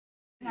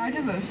In our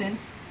devotion,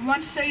 we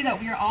want to show you that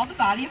we are all the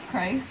body of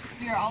Christ.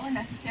 We are all a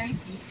necessary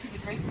piece to the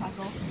great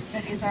puzzle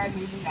that is our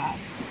amazing God.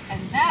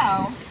 And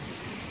now,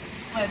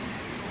 let's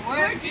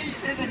work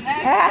into the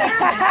next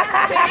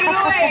section. Take it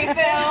away,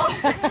 Phil.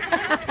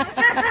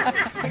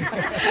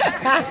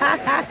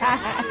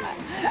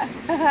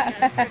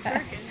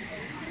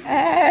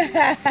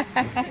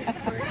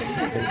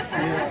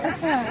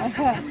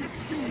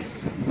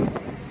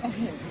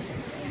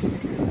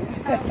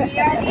 We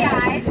are the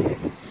eyes.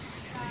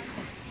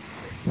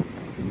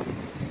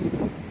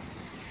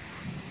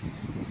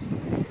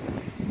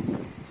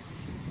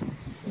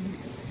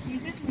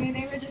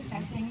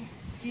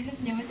 Jesus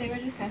knew what they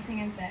were discussing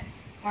and said,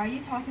 "Why are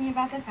you talking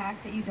about the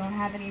fact that you don't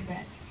have any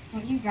bread?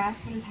 Don't you grasp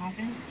what has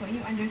happened? Don't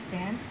you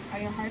understand? Are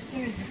your hearts so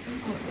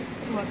resistant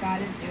to what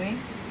God is doing?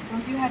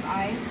 Don't you have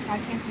eyes? Why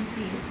can't you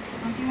see?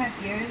 Don't you have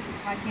ears?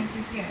 Why can't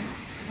you hear?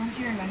 Don't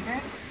you remember?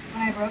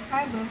 When I broke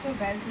 5 loaves of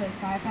bread for those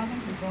 5,000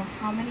 people,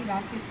 how many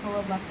baskets full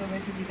of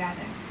leftovers did you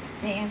gather?"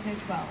 They answered,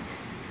 12.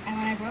 "And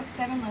when I broke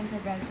 7 loaves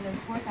of bread for those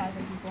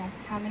 4,000 people,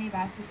 how many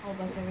baskets full of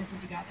leftovers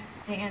did you gather?"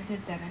 They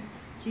answered, 7.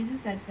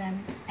 Jesus said to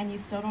them, "And you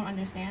still don't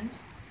understand?"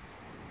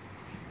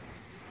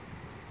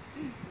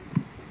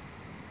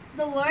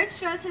 The Lord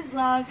shows his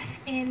love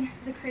in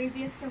the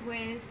craziest of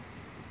ways,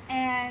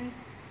 and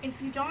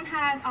if you don't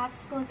have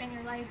obstacles in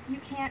your life, you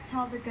can't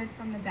tell the good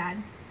from the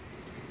bad.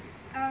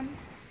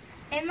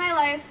 In my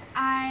life,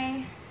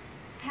 I've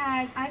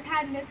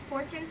had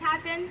misfortunes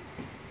happen,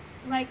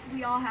 like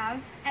we all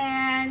have,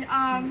 and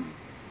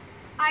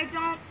I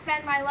don't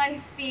spend my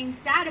life being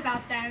sad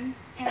about them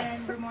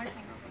and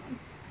remorsing over them.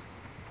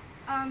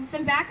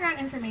 Some background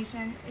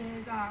information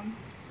is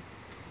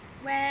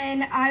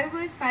when I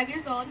was 5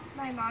 years old,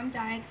 my mom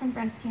died from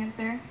breast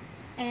cancer,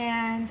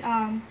 and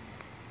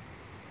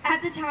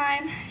at the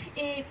time,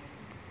 it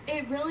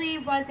really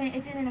wasn't,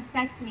 it didn't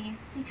affect me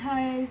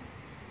because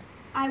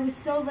I was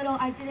so little,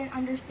 I didn't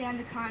understand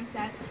the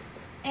concept.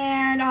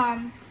 And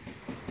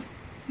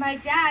my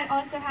dad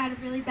also had a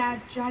really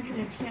bad drug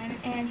addiction,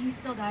 and he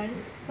still does,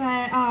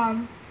 but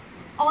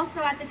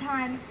also at the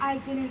time, I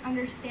didn't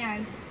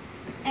understand,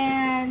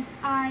 and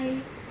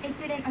it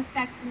didn't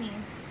affect me.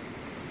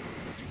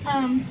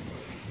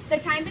 The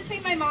time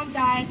between my mom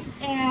died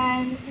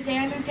and the day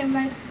I moved in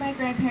with my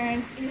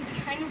grandparents is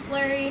kind of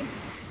blurry,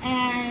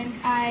 and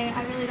I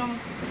really don't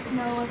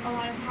know if a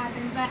lot of it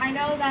happened, but I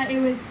know that it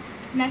was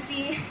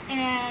messy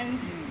and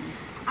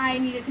I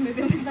needed to move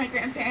in with my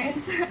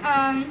grandparents.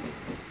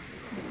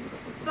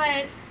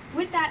 But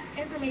with that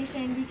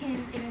information, we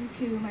can get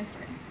into my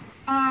story.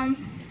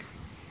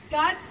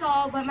 God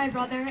saw what my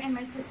brother and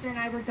my sister and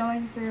I were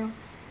going through,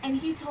 and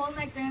he told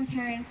my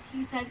grandparents,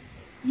 he said,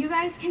 "You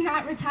guys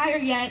cannot retire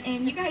yet,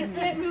 and you guys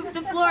can't move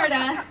to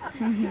Florida.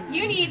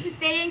 You need to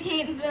stay in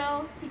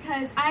Catonsville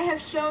because I have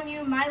shown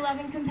you my love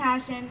and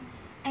compassion,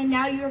 and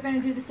now you are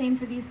going to do the same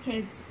for these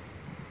kids."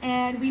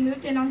 And we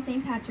moved in on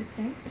St. Patrick's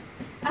Day.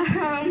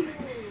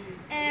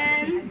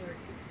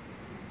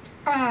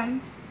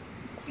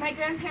 My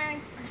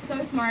grandparents are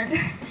so smart.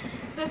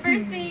 The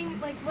first thing,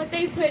 like what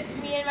they put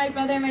me and my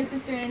brother and my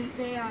sister in,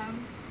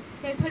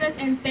 they put us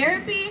in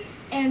therapy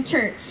and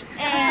church,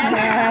 and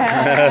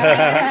I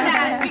did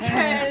that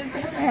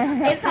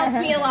because it's helped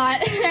me a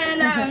lot.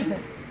 And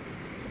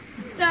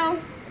so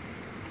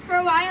for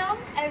a while,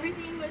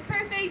 everything was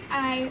perfect.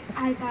 I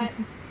thought,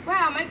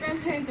 wow, my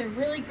grandparents are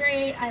really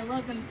great. I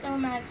love them so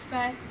much.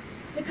 But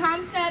the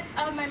concept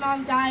of my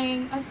mom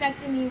dying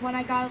affected me when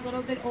I got a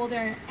little bit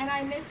older, and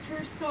I missed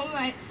her so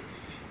much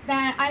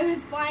that I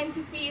was blind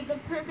to see the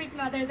perfect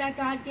mother that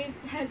God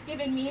has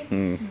given me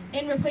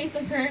in replace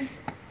of her.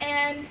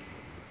 And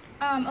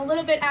a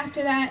little bit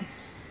after that,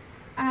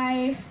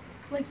 I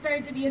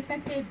started to be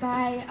affected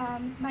by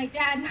my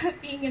dad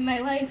not being in my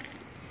life,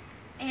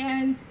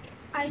 and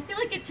I feel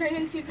like it turned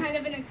into kind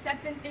of an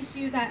acceptance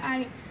issue that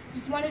I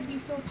just wanted to be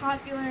so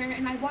popular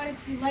and I wanted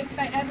to be liked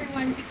by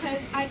everyone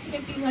because I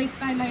couldn't be liked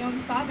by my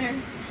own father.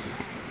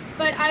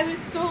 But I was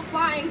so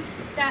blind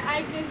that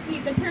I didn't see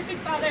the perfect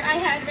father I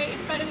had right in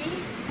front of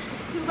me,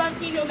 who loves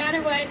me no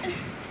matter what.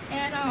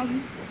 And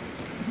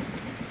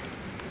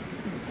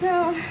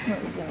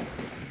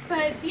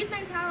but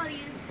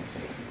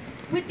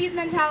with these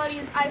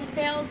mentalities, I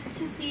failed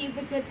to see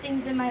the good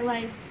things in my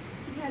life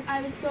because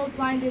I was so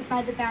blinded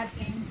by the bad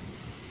things.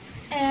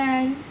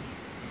 And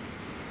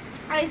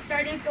I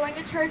started going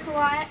to church a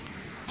lot,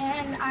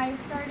 and I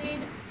started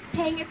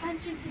paying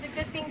attention to the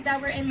good things that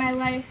were in my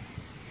life.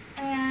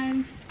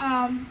 And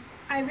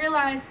I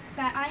realized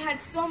that I had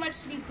so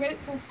much to be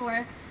grateful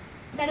for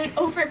that it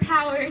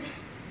overpowered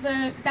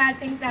the bad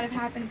things that have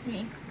happened to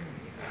me.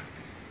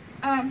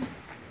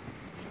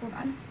 Hold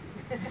on.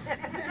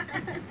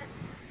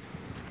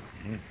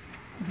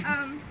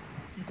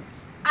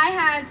 I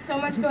had so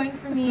much going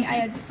for me. I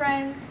had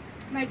friends,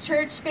 my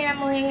church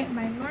family,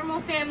 my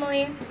normal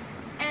family,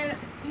 and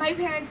my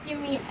parents give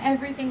me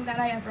everything that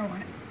I ever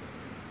want.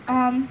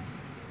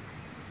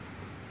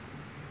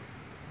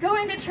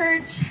 Going to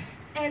church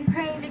and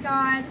praying to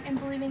God and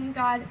believing in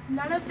God,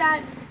 none of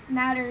that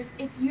matters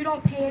if you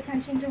don't pay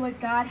attention to what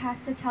God has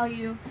to tell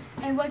you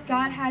and what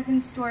God has in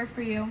store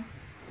for you.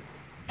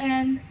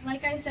 And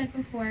like I said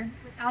before,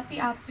 without the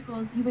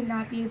obstacles, you would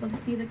not be able to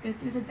see the good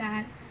through the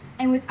bad.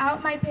 And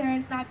without my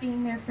parents not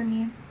being there for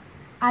me,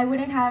 I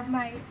wouldn't have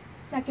my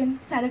second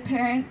set of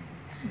parents,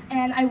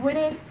 and I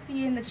wouldn't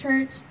be in the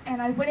church,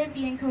 and I wouldn't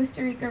be in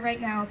Costa Rica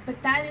right now.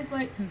 But that is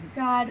what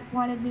God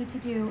wanted me to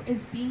do,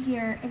 is be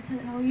here and to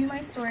tell you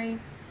my story.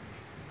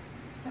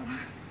 So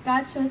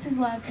God shows his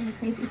love in the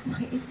craziest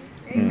ways.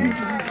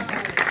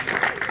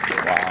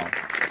 Wow.